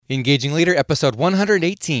Engaging Leader, episode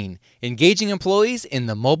 118, Engaging Employees in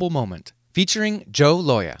the Mobile Moment, featuring Joe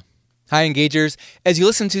Loya. Hi, Engagers. As you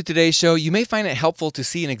listen to today's show, you may find it helpful to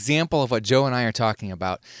see an example of what Joe and I are talking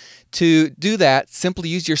about. To do that, simply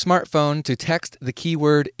use your smartphone to text the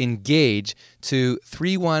keyword ENGAGE to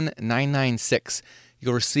 31996.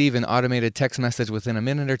 You'll receive an automated text message within a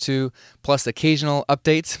minute or two, plus occasional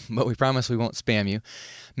updates, but we promise we won't spam you.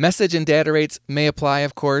 Message and data rates may apply,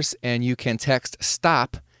 of course, and you can text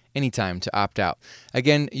STOP anytime to opt out.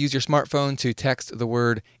 Again, use your smartphone to text the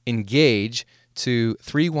word ENGAGE to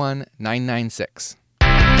 31996.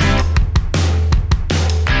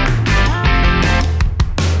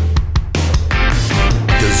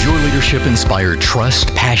 Does your leadership inspire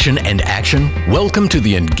trust, passion, and action? Welcome to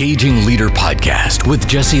the Engaging Leader Podcast with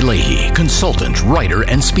Jesse Leahy, consultant, writer,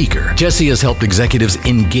 and speaker. Jesse has helped executives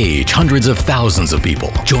engage hundreds of thousands of people.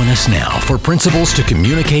 Join us now for principles to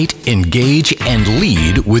communicate, engage, and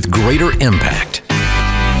lead with greater impact.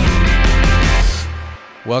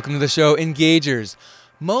 Welcome to the show, Engagers.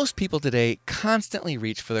 Most people today constantly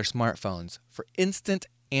reach for their smartphones for instant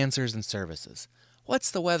answers and services. What's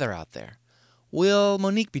the weather out there? Will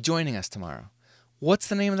Monique be joining us tomorrow? What's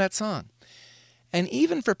the name of that song? And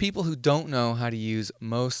even for people who don't know how to use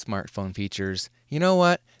most smartphone features, you know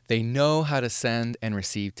what? They know how to send and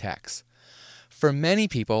receive texts. For many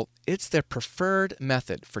people, it's their preferred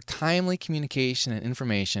method for timely communication and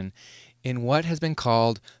information in what has been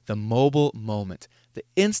called the mobile moment, the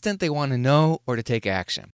instant they want to know or to take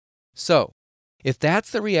action. So, if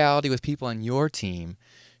that's the reality with people on your team,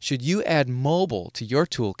 should you add mobile to your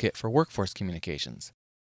toolkit for workforce communications?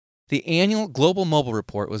 The annual Global Mobile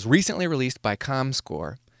Report was recently released by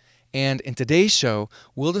Comscore, and in today's show,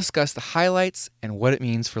 we'll discuss the highlights and what it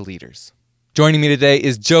means for leaders. Joining me today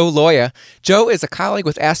is Joe Loya. Joe is a colleague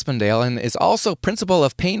with Aspendale and is also principal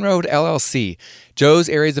of Payne Road LLC. Joe's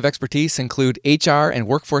areas of expertise include HR and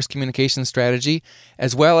workforce communication strategy,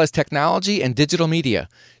 as well as technology and digital media.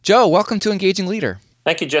 Joe, welcome to Engaging Leader.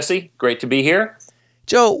 Thank you, Jesse. Great to be here.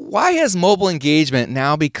 Joe, why has mobile engagement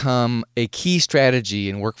now become a key strategy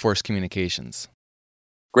in workforce communications?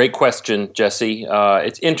 Great question, Jesse.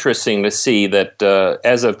 It's interesting to see that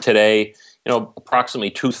as of today, approximately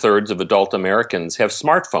 2/3 of adult Americans have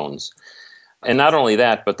smartphones. And not only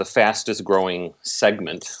that, but the fastest growing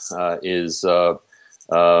segment is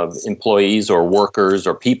employees or workers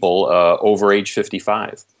or people over age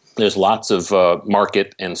 55. There's lots of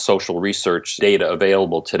market and social research data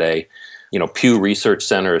available today. Pew Research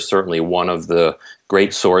Center is certainly one of the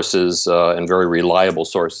great sources and very reliable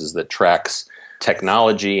sources that tracks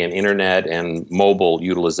technology and internet and mobile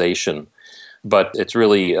utilization. But it's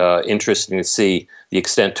really interesting to see the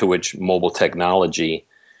extent to which mobile technology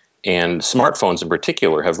and smartphones in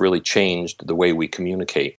particular have really changed the way we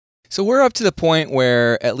communicate. So we're up to the point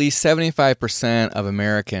where at least 75% of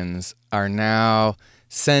Americans are now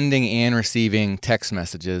sending and receiving text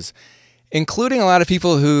messages, including a lot of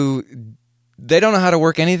people who they don't know how to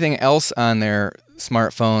work anything else on their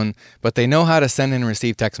smartphone, but they know how to send and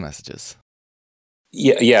receive text messages.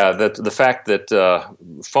 Yeah. The fact that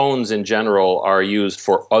phones in general are used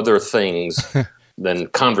for other things than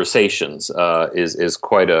conversations is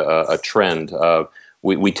quite a trend.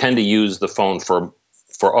 We tend to use the phone for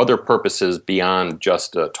other purposes beyond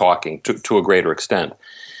just talking to a greater extent.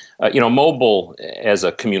 Mobile as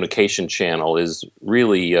a communication channel is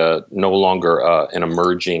really no longer an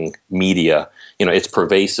emerging media. It's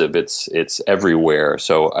pervasive. It's everywhere.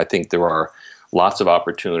 So I think there are lots of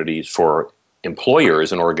opportunities for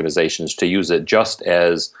employers and organizations to use it just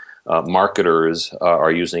as marketers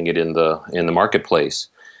are using it in the marketplace.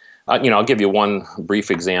 I'll give you one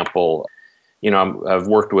brief example. I've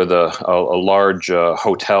worked with a large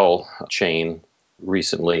hotel chain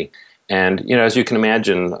recently. And, as you can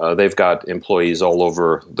imagine, they've got employees all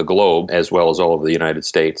over the globe as well as all over the United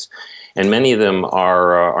States. And many of them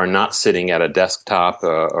are not sitting at a desktop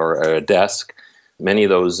or at a desk. Many of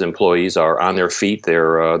those employees are on their feet.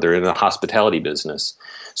 They're in the hospitality business.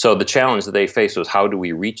 So the challenge that they face was how do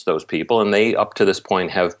we reach those people? And they, up to this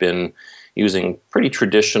point, have been using pretty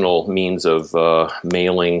traditional means of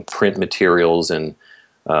mailing print materials and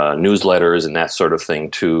newsletters and that sort of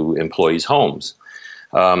thing to employees' homes.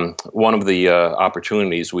 One of the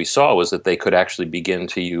opportunities we saw was that they could actually begin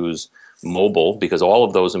to use mobile, because all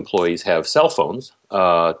of those employees have cell phones,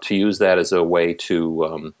 to use that as a way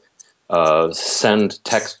to send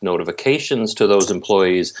text notifications to those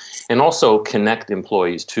employees and also connect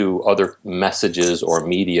employees to other messages or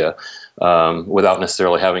media without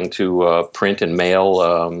necessarily having to print and mail,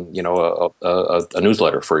 a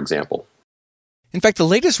newsletter, for example. In fact, the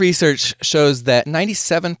latest research shows that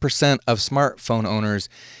 97% of smartphone owners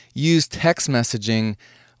use text messaging,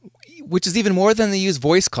 which is even more than they use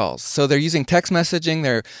voice calls. So they're using text messaging,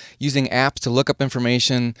 they're using apps to look up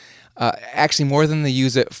information, actually more than they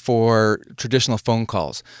use it for traditional phone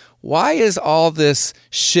calls. Why is all this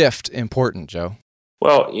shift important, Joe?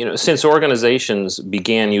 Well, since organizations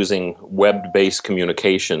began using web-based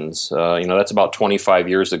communications, that's about 25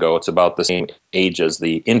 years ago. It's about the same age as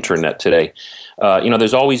the internet today.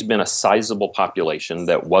 There's always been a sizable population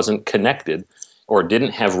that wasn't connected or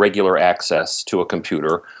didn't have regular access to a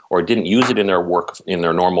computer or didn't use it in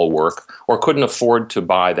their normal work or couldn't afford to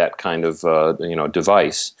buy that kind of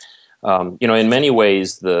device. In many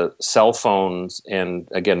ways, the cell phones and,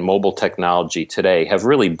 again, mobile technology today have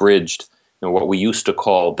really bridged what we used to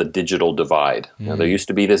call the digital divide. There used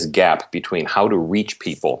to be this gap between how to reach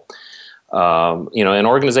people. And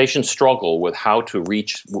organizations struggle with how to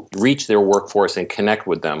reach their workforce and connect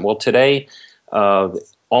with them. Well, today,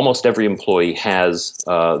 almost every employee has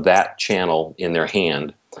that channel in their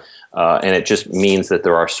hand. And it just means that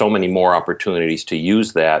there are so many more opportunities to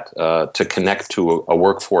use that to connect to a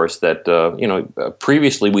workforce that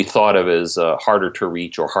previously we thought of as harder to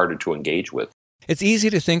reach or harder to engage with. It's easy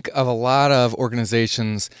to think of a lot of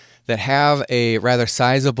organizations that have a rather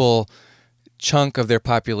sizable chunk of their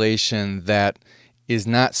population that is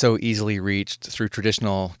not so easily reached through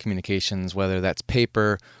traditional communications, whether that's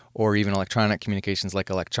paper or even electronic communications like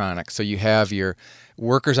electronics. So you have your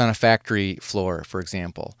workers on a factory floor, for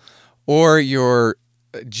example, or your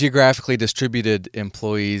geographically distributed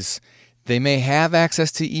employees. They may have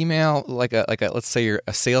access to email, like let's say you're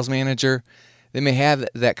a sales manager. They may have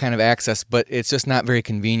that kind of access, but it's just not very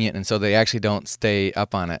convenient, and so they actually don't stay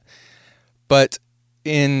up on it. But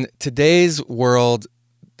in today's world,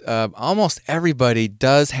 almost everybody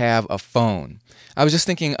does have a phone. I was just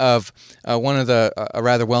thinking of a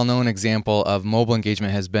rather well-known example of mobile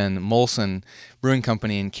engagement has been Molson Brewing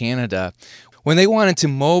Company in Canada. When they wanted to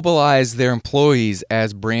mobilize their employees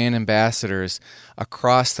as brand ambassadors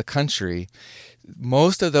across the country,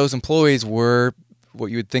 most of those employees were what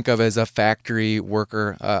you would think of as a factory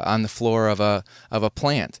worker on the floor of a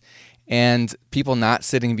plant, and people not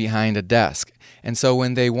sitting behind a desk. And so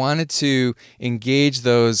when they wanted to engage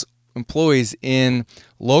those employees in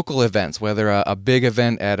local events, whether a big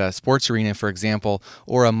event at a sports arena, for example,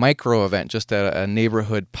 or a micro event just at a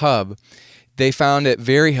neighborhood pub, they found it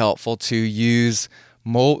very helpful to use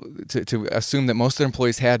to assume that most of their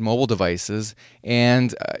employees had mobile devices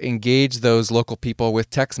and engage those local people with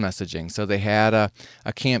text messaging. So they had a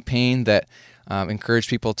campaign that encouraged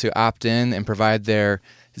people to opt in and provide their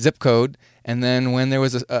zip code. And then when there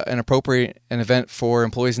was an event for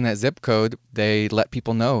employees in that zip code, they let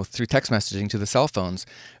people know through text messaging to the cell phones.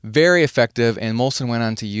 Very effective, and Molson went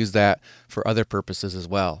on to use that for other purposes as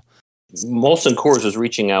well. Molson Coors is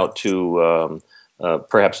reaching out to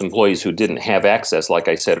perhaps employees who didn't have access, like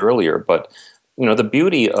I said earlier. But the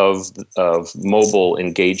beauty of mobile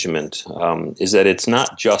engagement is that it's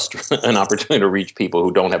not just an opportunity to reach people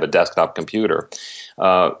who don't have a desktop computer.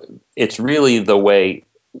 It's really the way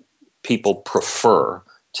people prefer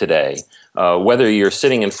today. Whether you're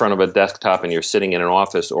sitting in front of a desktop and you're sitting in an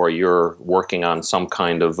office, or you're working on some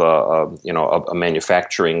kind of a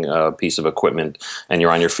manufacturing piece of equipment and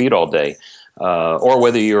you're on your feet all day. Or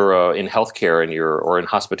whether you're in healthcare or in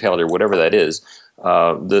hospitality or whatever that is,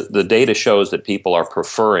 the data shows that people are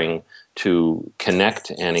preferring to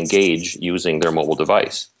connect and engage using their mobile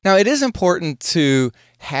device. Now, it is important to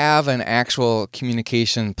have an actual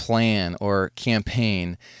communication plan or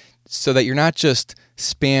campaign so that you're not just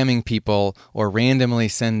spamming people or randomly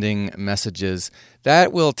sending messages.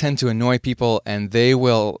 That will tend to annoy people, and they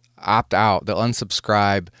will opt out. They'll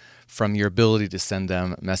unsubscribe from your ability to send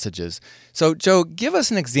them messages. So, Joe, give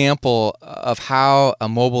us an example of how a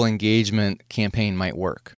mobile engagement campaign might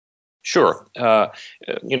work. Sure.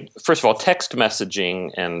 First of all, text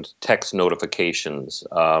messaging and text notifications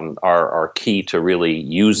are key to really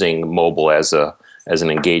using mobile as an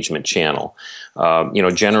engagement channel.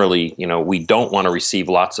 Generally, we don't want to receive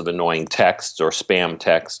lots of annoying texts or spam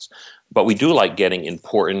texts, but we do like getting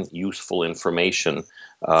important, useful information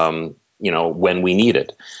when we need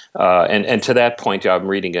it. And to that point, I'm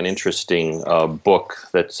reading an interesting book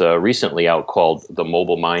that's recently out called The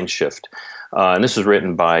Mobile Mind Shift. And this is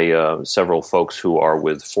written by several folks who are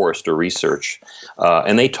with Forrester Research.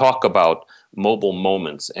 And they talk about mobile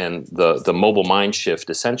moments and the mobile mind shift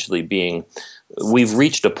essentially being, we've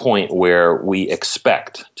reached a point where we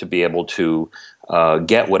expect to be able to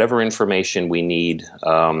get whatever information we need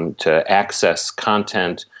to access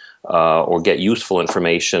content or get useful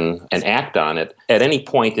information and act on it at any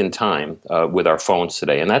point in time with our phones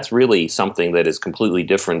today. And that's really something that is completely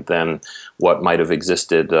different than what might have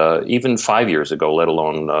existed even 5 years ago, let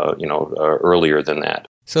alone earlier than that.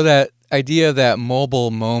 So that idea of that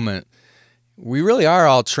mobile moment, we really are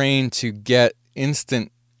all trained to get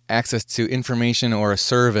instant access to information or a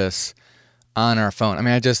service on our phone. I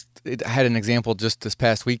mean, I had an example just this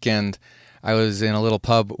past weekend. I was in a little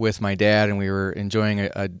pub with my dad, and we were enjoying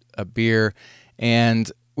a beer,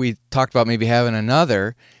 and we talked about maybe having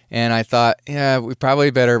another, and I thought, yeah, we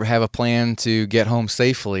probably better have a plan to get home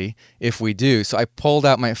safely if we do. So I pulled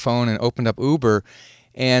out my phone and opened up Uber,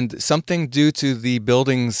 and something due to the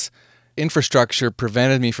building's infrastructure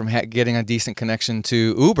prevented me from getting a decent connection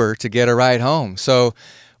to Uber to get a ride home. So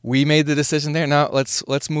we made the decision there. Now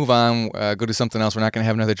let's move on, go do something else. We're not going to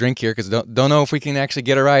have another drink here because don't know if we can actually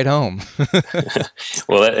get a ride home.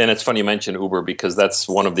 Well, and it's funny you mention Uber because that's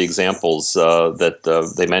one of the examples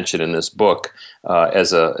that they mention in this book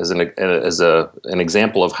as an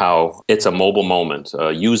example of how it's a mobile moment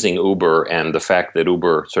using Uber, and the fact that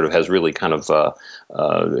Uber sort of has really kind of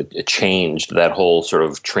changed that whole sort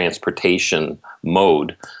of transportation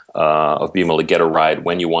mode. Of being able to get a ride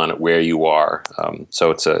when you want it, where you are.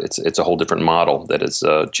 So it's a whole different model that has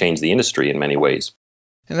changed the industry in many ways.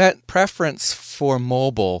 And that preference for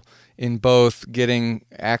mobile in both getting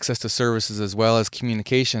access to services as well as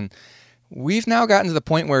communication, we've now gotten to the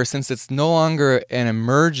point where, since it's no longer an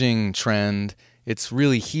emerging trend, it's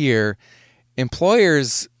really here,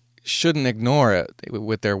 employers shouldn't ignore it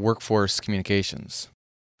with their workforce communications.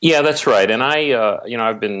 Yeah, that's right. And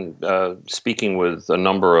I've been speaking with a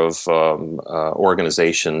number of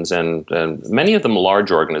organizations, and many of them large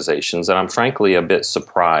organizations, and I'm frankly a bit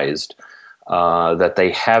surprised that they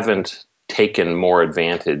haven't taken more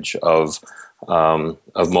advantage of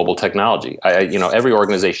mobile technology. Every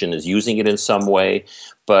organization is using it in some way,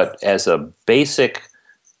 but as a basic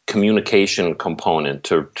communication component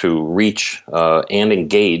to reach and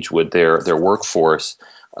engage with their workforce,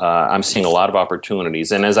 I'm seeing a lot of opportunities.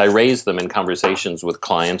 And as I raise them in conversations with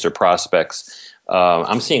clients or prospects,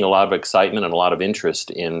 I'm seeing a lot of excitement and a lot of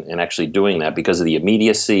interest in actually doing that because of the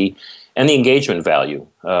immediacy and the engagement value.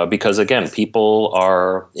 Because, again, people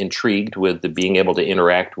are intrigued with being able to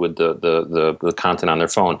interact with the content on their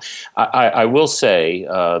phone. I will say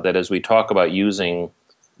that as we talk about using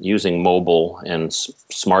mobile and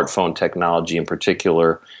smartphone technology in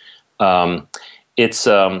particular,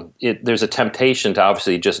 there's a temptation to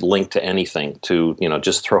obviously just link to anything, to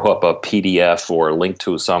just throw up a PDF or link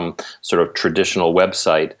to some sort of traditional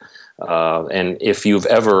website. And if you've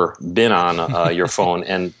ever been on your phone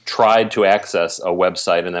and tried to access a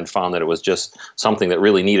website and then found that it was just something that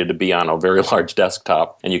really needed to be on a very large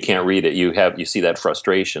desktop and you can't read it, you see that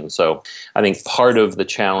frustration. So I think part of the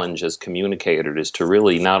challenge as communicators is to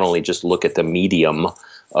really not only just look at the medium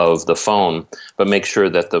of the phone, but make sure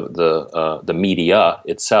that the media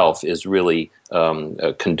itself is really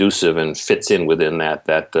conducive and fits in within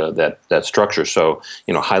that structure. So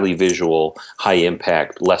highly visual, high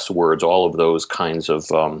impact, less words, all of those kinds of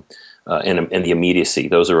and the immediacy.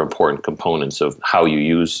 Those are important components of how you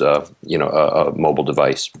use a mobile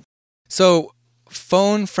device. So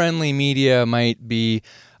phone-friendly media might be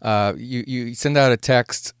you send out a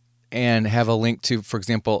text and have a link to, for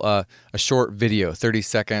example, a short video,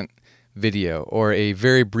 30-second video, or a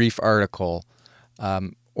very brief article,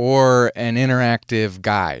 or an interactive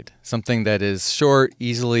guide, something that is short,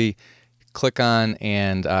 easily click on,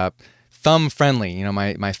 and thumb-friendly.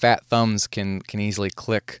 My fat thumbs can easily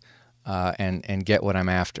click and get what I'm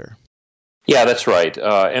after. Yeah, that's right.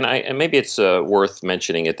 And maybe it's worth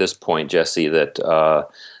mentioning at this point, Jesse, that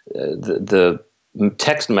the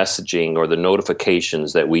text messaging or the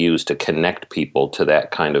notifications that we use to connect people to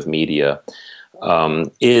that kind of media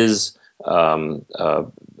is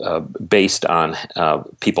based on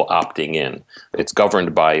people opting in. It's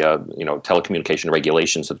governed by telecommunication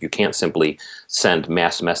regulations, so you can't simply send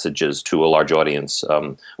mass messages to a large audience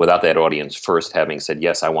without that audience first having said,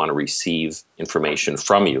 yes, I want to receive information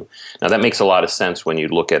from you. Now that makes a lot of sense when you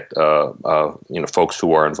look at folks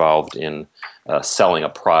who are involved in selling a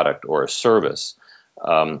product or a service.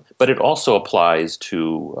 But it also applies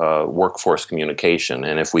to workforce communication.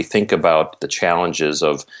 And if we think about the challenges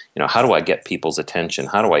of, how do I get people's attention?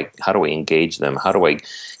 How do I engage them? How do I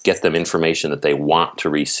get them information that they want to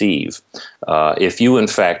receive? If you, in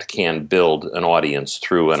fact, can build an audience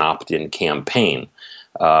through an opt-in campaign,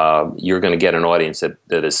 you're going to get an audience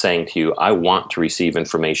that is saying to you, I want to receive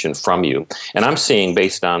information from you. And I'm seeing,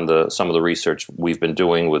 based on some of the research we've been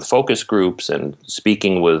doing with focus groups and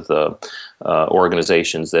speaking with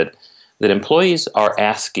organizations, that that employees are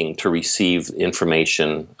asking to receive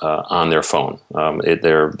information on their phone.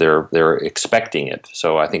 They're expecting it.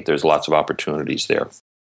 So I think there's lots of opportunities there.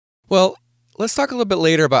 Well, let's talk a little bit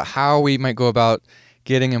later about how we might go about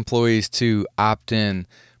getting employees to opt in.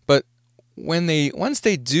 But once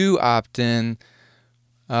they do opt in,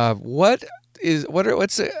 what's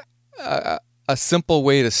a simple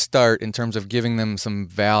way to start in terms of giving them some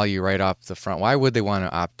value right off the front? Why would they want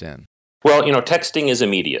to opt in? Well, texting is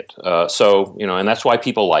immediate. And that's why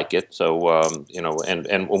people like it. So,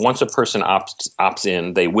 and once a person opts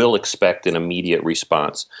in, they will expect an immediate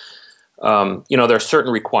response. There are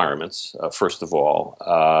certain requirements, first of all,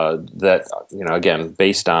 that, again,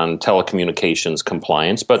 based on telecommunications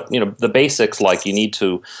compliance, but, the basics, like you need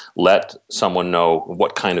to let someone know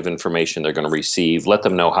what kind of information they're going to receive, let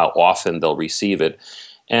them know how often they'll receive it,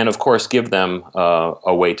 and, of course, give them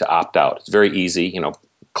a way to opt out. It's very easy,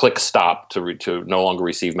 click stop to no longer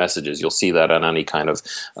receive messages. You'll see that on any kind of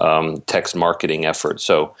text marketing effort.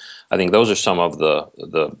 So I think those are some of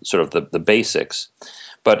the sort of the basics.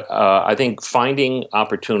 But I think finding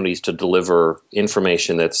opportunities to deliver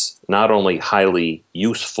information that's not only highly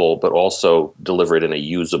useful, but also deliver it in a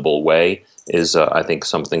usable way is, I think,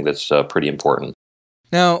 something that's pretty important.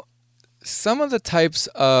 Now, some of the types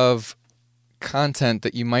of content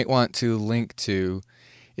that you might want to link to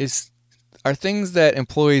are things that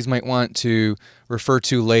employees might want to refer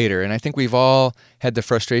to later. And I think we've all had the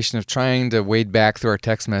frustration of trying to wade back through our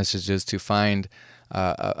text messages to find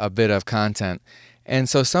a bit of content. And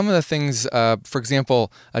so some of the things, for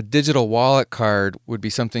example, a digital wallet card would be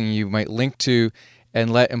something you might link to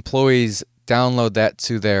and let employees download that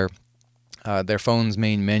to their phone's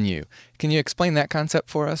main menu. Can you explain that concept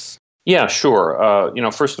for us? Yeah, sure.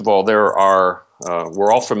 First of all,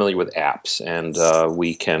 we're all familiar with apps, and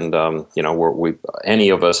we can, any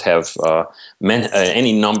of us have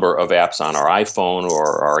any number of apps on our iPhone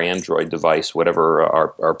or our Android device, whatever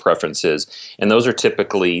our preference is, and those are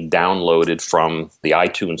typically downloaded from the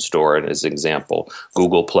iTunes Store, as an example,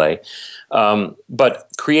 Google Play. But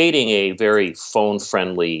creating a very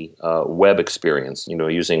phone-friendly web experience,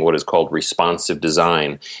 using what is called responsive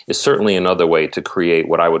design, is certainly another way to create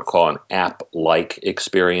what I would call an app-like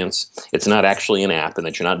experience. It's not actually an app, and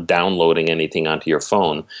that you're not downloading anything onto your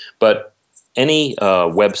phone, but any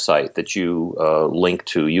website that you link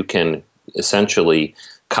to, you can essentially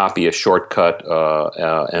copy a shortcut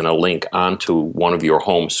and a link onto one of your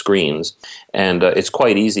home screens. And it's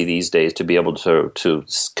quite easy these days to be able to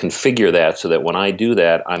configure that so that when I do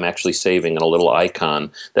that, I'm actually saving a little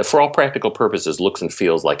icon that for all practical purposes looks and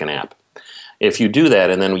feels like an app. If you do that,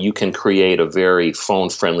 and then you can create a very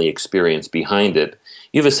phone-friendly experience behind it,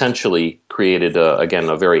 you've essentially created,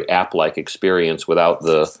 a very app-like experience without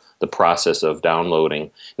the process of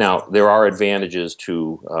downloading. Now, there are advantages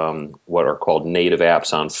to what are called native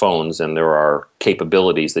apps on phones, and there are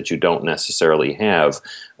capabilities that you don't necessarily have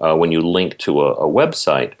when you link to a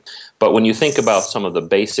website. But when you think about some of the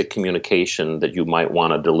basic communication that you might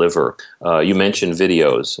want to deliver, you mentioned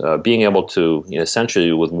videos. Being able to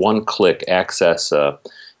essentially with one click access a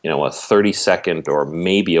 30-second or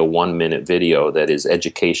maybe a 1-minute video that is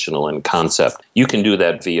educational in concept. You can do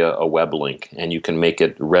that via a web link, and you can make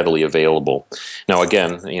it readily available. Now,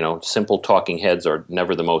 again, simple talking heads are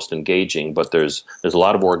never the most engaging, but there's a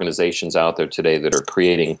lot of organizations out there today that are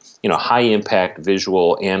creating, high-impact,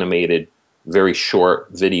 visual, animated, very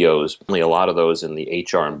short videos, only a lot of those in the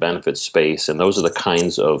HR and benefits space, and those are the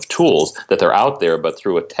kinds of tools that are out there, but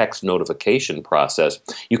through a text notification process,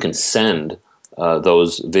 you can send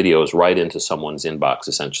those videos right into someone's inbox,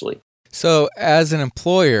 essentially. So as an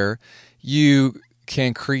employer, you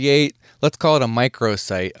can create, let's call it a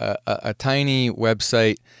microsite, a tiny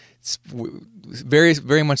website, very,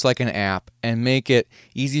 very much like an app, and make it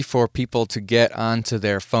easy for people to get onto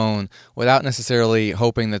their phone without necessarily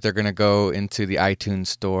hoping that they're going to go into the iTunes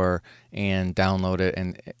Store and download it,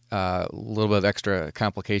 and a little bit of extra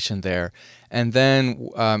complication there. And then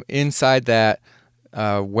inside that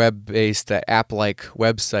web-based, app-like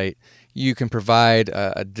website, you can provide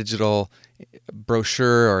a digital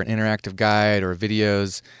brochure or an interactive guide or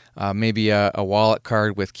videos, maybe a wallet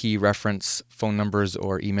card with key reference phone numbers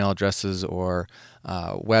or email addresses or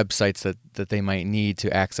websites that they might need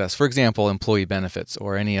to access, for example, employee benefits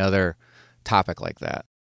or any other topic like that.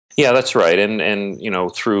 Yeah, that's right. And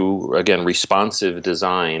through, again, responsive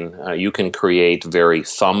design, you can create very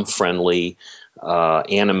thumb-friendly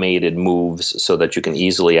animated moves so that you can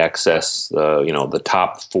easily access the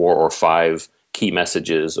top 4 or 5 key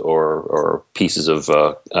messages or pieces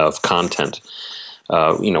of content.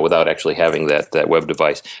 without actually having that web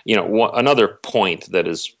device. Another point that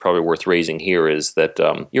is probably worth raising here is that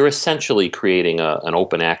you're essentially creating an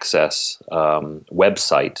open access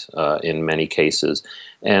website in many cases.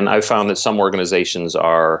 And I've found that some organizations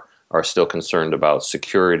are still concerned about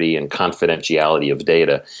security and confidentiality of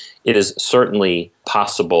data. It is certainly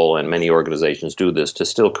possible, and many organizations do this, to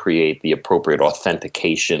still create the appropriate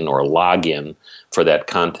authentication or login for that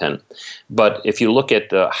content. But if you look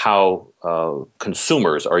at how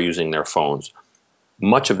consumers are using their phones,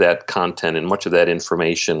 much of that content and much of that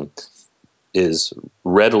information is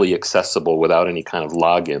readily accessible without any kind of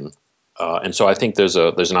login. And so I think there's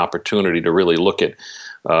an opportunity to really look at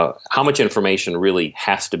how much information really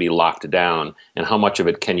has to be locked down, and how much of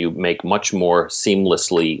it can you make much more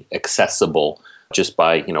seamlessly accessible just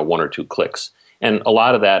by one or two clicks. And a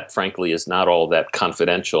lot of that, frankly, is not all that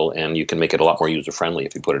confidential, and you can make it a lot more user-friendly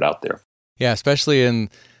if you put it out there. Yeah, especially in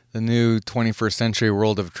the new 21st century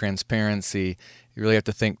world of transparency, you really have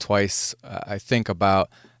to think twice, I think,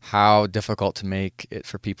 about how difficult to make it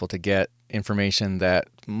for people to get information that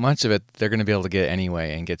much of it they're going to be able to get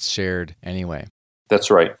anyway and gets shared anyway. That's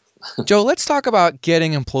right. Joe, let's talk about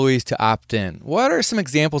getting employees to opt in. What are some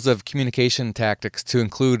examples of communication tactics to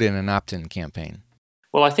include in an opt-in campaign?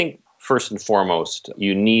 Well, I think first and foremost,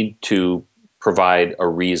 you need to provide a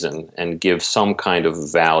reason and give some kind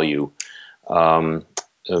of value.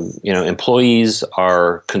 Employees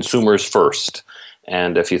are consumers first.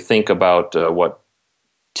 And if you think about what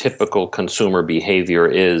typical consumer behavior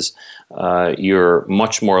is, you're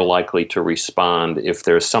much more likely to respond if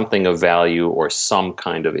there's something of value or some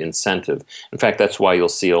kind of incentive. In fact, that's why you'll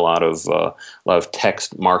see a lot of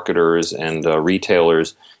text marketers and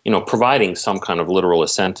retailers, providing some kind of literal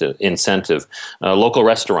incentive. Local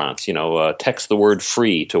restaurants, text the word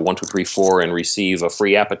free to 1234 and receive a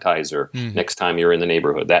free appetizer next time you're in the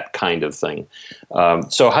neighborhood. That kind of thing.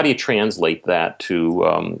 So how do you translate that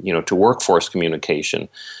to workforce communication?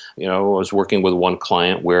 I was working with one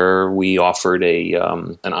client where we offered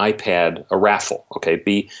an iPad, a raffle. Okay,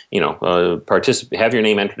 participate, have your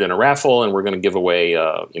name entered in a raffle, and we're going to give away,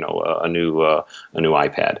 a new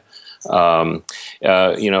iPad.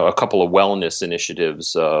 A couple of wellness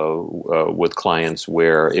initiatives with clients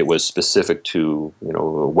where it was specific to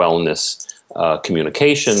wellness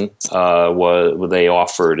communication. They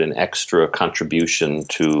offered an extra contribution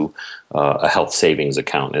to a health savings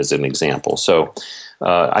account, as an example. So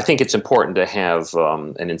I think it's important to have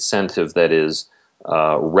an incentive that is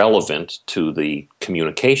relevant to the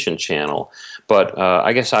communication channel. But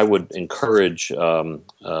I guess I would encourage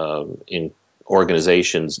in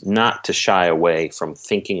organizations not to shy away from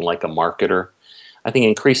thinking like a marketer. I think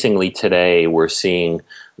increasingly today we're seeing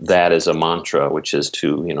that as a mantra, which is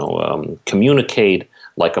to communicate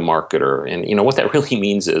like a marketer. And what that really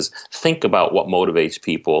means is think about what motivates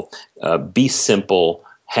people, be simple,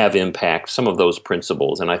 have impact, some of those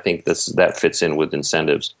principles. And I think that fits in with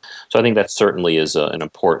incentives. So I think that certainly is an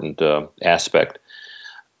important aspect.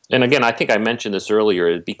 And again, I think I mentioned this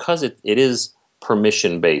earlier, because it is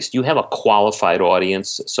permission-based. You have a qualified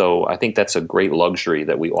audience, so I think that's a great luxury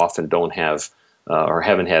that we often don't have or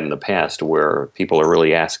haven't had in the past, where people are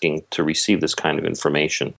really asking to receive this kind of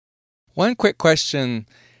information. One quick question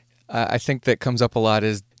I think that comes up a lot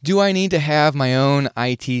is, do I need to have my own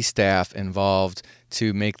IT staff involved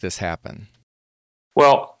to make this happen?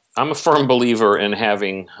 Well, I'm a firm believer in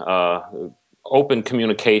having open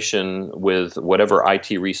communication with whatever IT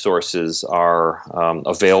resources are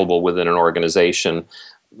available within an organization,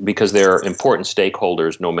 because they're important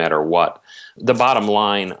stakeholders no matter what. The bottom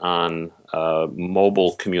line on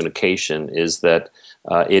mobile communication is that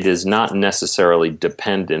it is not necessarily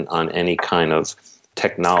dependent on any kind of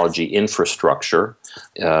technology infrastructure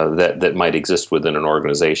that might exist within an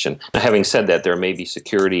organization. Now, having said that, there may be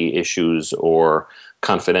security issues or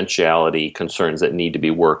confidentiality concerns that need to be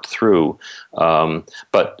worked through.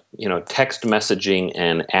 But text messaging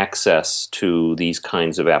and access to these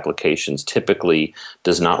kinds of applications typically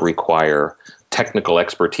does not require technical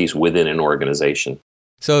expertise within an organization.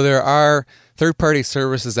 So there are third-party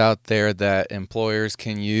services out there that employers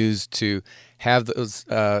can use to have those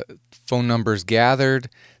phone numbers gathered,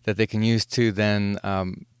 that they can use to then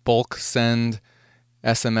bulk send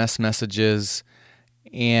SMS messages,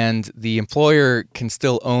 and the employer can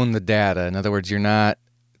still own the data. In other words, you're not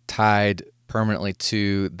tied permanently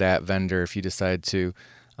to that vendor. If you decide to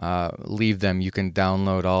leave them, you can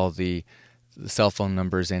download all the cell phone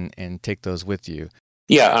numbers and take those with you.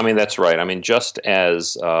 Yeah, I mean, that's right. I mean, just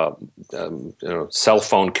as cell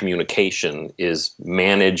phone communication is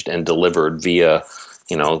managed and delivered via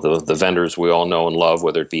the vendors we all know and love,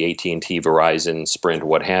 whether it be AT&T, Verizon, Sprint,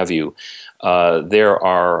 what have you, there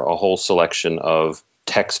are a whole selection of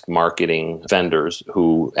text marketing vendors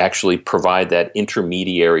who actually provide that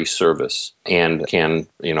intermediary service and can,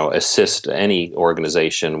 assist any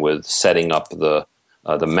organization with setting up the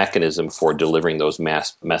mechanism for delivering those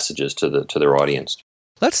mass messages to their audience.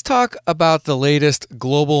 Let's talk about the latest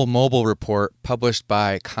global mobile report published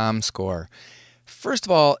by Comscore. First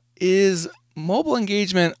of all, is mobile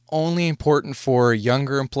engagement only important for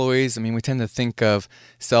younger employees? I mean, we tend to think of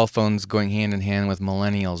cell phones going hand in hand with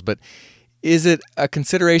millennials, but is it a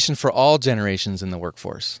consideration for all generations in the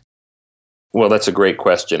workforce? Well, that's a great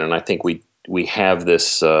question, and I think we have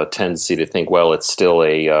this tendency to think, well, it's still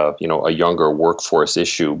a younger workforce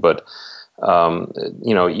issue, but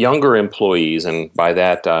younger employees, and by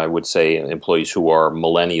that I would say employees who are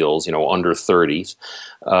millennials, under 30s,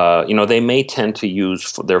 they may tend to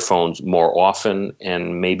use their phones more often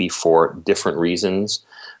and maybe for different reasons.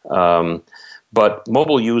 But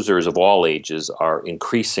mobile users of all ages are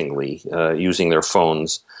increasingly using their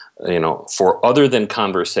phones, for other than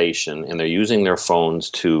conversation, and they're using their phones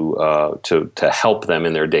to help them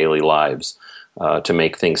in their daily lives. To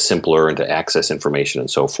make things simpler and to access information and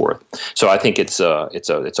so forth. So I think it's a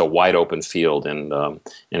wide open field, and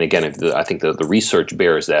again, I think the research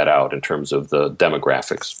bears that out in terms of the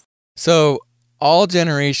demographics. So all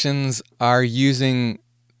generations are using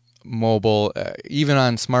mobile, even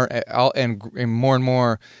on and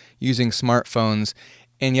more using smartphones,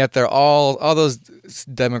 and yet they're all those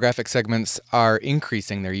demographic segments are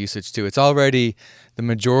increasing their usage too. It's already the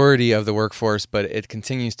majority of the workforce, but it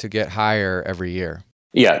continues to get higher every year.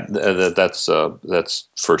 Yeah, that's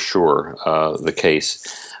for sure the case.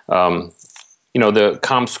 The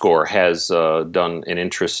Comscore has done an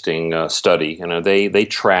interesting study. They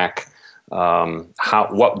track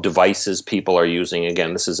what devices people are using.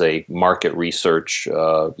 Again, this is a market research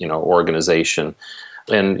organization.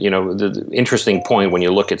 And, the interesting point when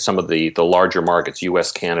you look at some of the larger markets,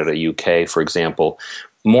 US, Canada, UK, for example,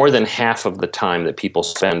 more than half of the time that people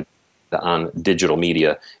spend on digital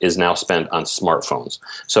media is now spent on smartphones.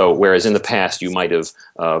 So whereas in the past you might have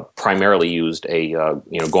primarily used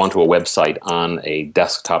gone to a website on a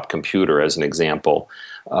desktop computer as an example,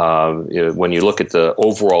 when you look at the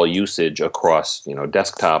overall usage across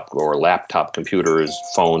desktop or laptop computers,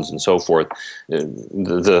 phones, and so forth,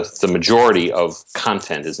 the majority of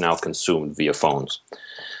content is now consumed via phones.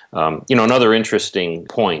 Another interesting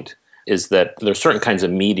point is that there are certain kinds of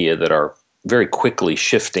media that are very quickly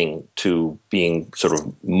shifting to being sort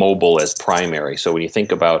of mobile as primary. So when you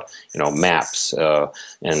think about, maps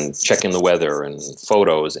and checking the weather and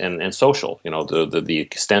photos and social, the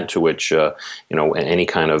extent to which, any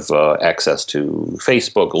kind of access to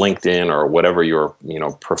Facebook, LinkedIn, or whatever your,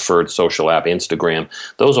 preferred social app, Instagram,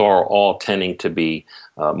 those are all tending to be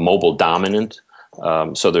mobile dominant.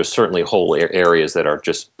 So there's certainly whole areas that are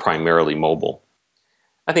just primarily mobile.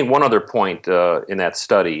 I think one other point in that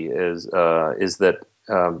study is that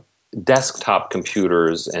desktop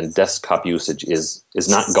computers and desktop usage is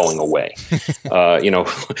not going away.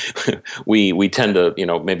 We tend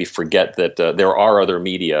to maybe forget that there are other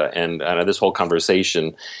media, and this whole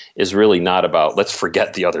conversation is really not about let's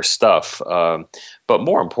forget the other stuff, but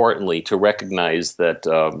more importantly to recognize that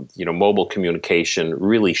mobile communication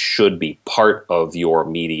really should be part of your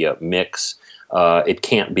media mix. It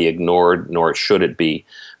can't be ignored, nor should it be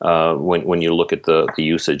when you look at the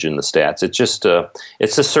usage in the stats. It's just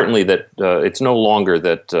certainly that it's no longer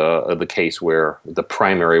that the case where the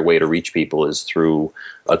primary way to reach people is through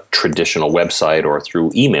a traditional website or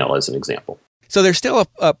through email, as an example. So there's still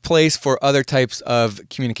a place for other types of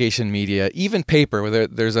communication media, even paper. Where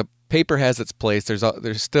paper has its place.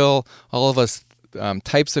 There's still all of us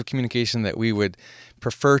types of communication that we would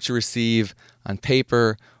prefer to receive on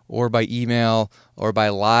paper, or by email, or by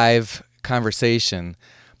live conversation.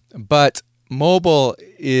 But mobile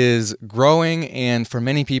is growing, and for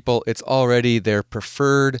many people, it's already their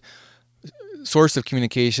preferred source of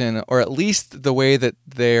communication, or at least the way that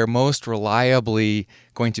they're most reliably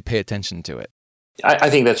going to pay attention to it. I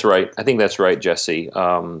think that's right. I think that's right, Jesse.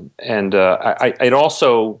 It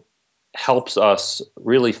also helps us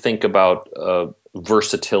really think about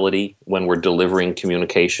versatility when we're delivering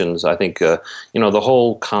communications. I think the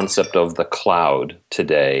whole concept of the cloud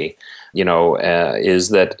today, is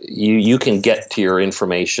that you can get to your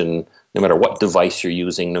information no matter what device you're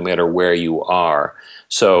using, no matter where you are.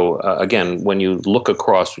 So again, when you look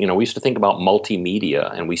across, we used to think about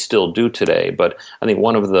multimedia, and we still do today. But I think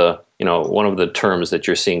one of the terms that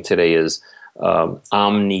you're seeing today is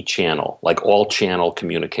omni-channel, like all channel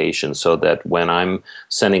communication, so that when I'm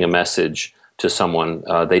sending a message to someone,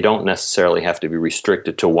 they don't necessarily have to be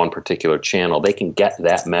restricted to one particular channel. They can get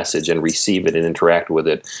that message and receive it and interact with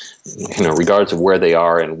it, regardless of where they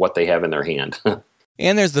are and what they have in their hand.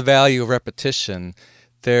 And there's the value of repetition.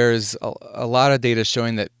 There's a lot of data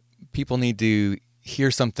showing that people need to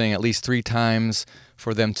hear something at least 3 times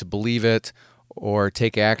for them to believe it or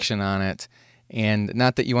take action on it. And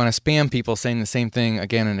not that you want to spam people saying the same thing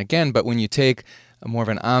again and again, but when you take more of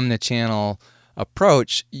an omnichannel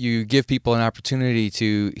approach, you give people an opportunity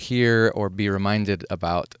to hear or be reminded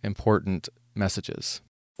about important messages.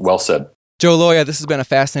 Well said. Joe Loya, this has been a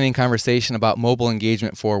fascinating conversation about mobile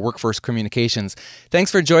engagement for workforce communications. Thanks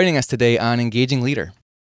for joining us today on Engaging Leader.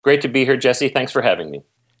 Great to be here, Jesse. Thanks for having me.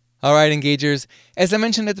 All right, Engagers. As I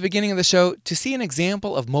mentioned at the beginning of the show, to see an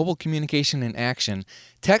example of mobile communication in action,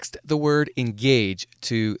 text the word engage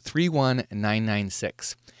to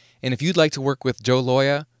 31996. And if you'd like to work with Joe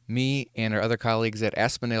Loya, me, and our other colleagues at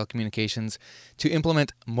Aspendale Communications to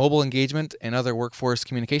implement mobile engagement and other workforce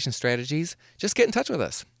communication strategies, just get in touch with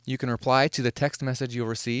us. You can reply to the text message you'll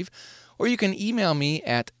receive, or you can email me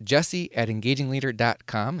at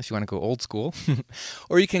jesse@engagingleader.com if you want to go old school.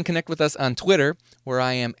 Or you can connect with us on Twitter, where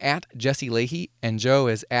I am at Jesse Leahy and Joe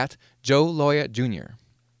is at Joe Loya Jr.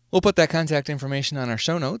 We'll put that contact information on our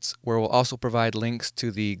show notes, where we'll also provide links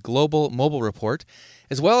to the Global Mobile Report,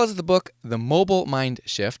 as well as the book, The Mobile Mind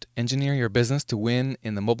Shift, Engineer Your Business to Win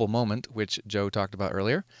in the Mobile Moment, which Joe talked about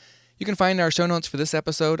earlier. You can find our show notes for this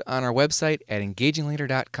episode on our website at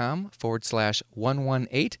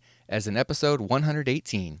engagingleader.com/118 as in episode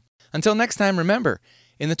 118. Until next time, remember,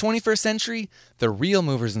 in the 21st century, the real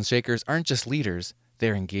movers and shakers aren't just leaders,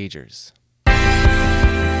 they're engagers.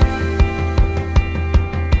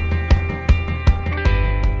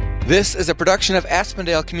 This is a production of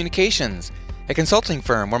Aspendale Communications, a consulting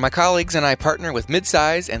firm where my colleagues and I partner with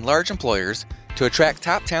mid-size and large employers to attract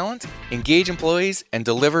top talent, engage employees, and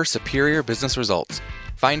deliver superior business results.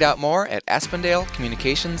 Find out more at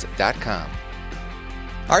AspendaleCommunications.com.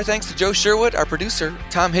 Our thanks to Joe Sherwood, our producer,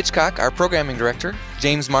 Tom Hitchcock, our programming director,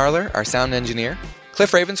 James Marler, our sound engineer,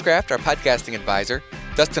 Cliff Ravenscraft, our podcasting advisor,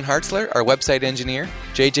 Dustin Hartzler, our website engineer,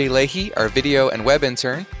 JJ Leahy, our video and web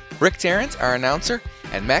intern, Rick Tarrant, our announcer,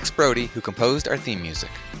 and Max Brody, who composed our theme music.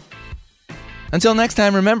 Until next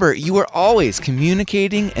time, remember, you are always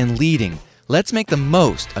communicating and leading. Let's make the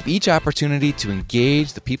most of each opportunity to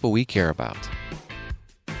engage the people we care about.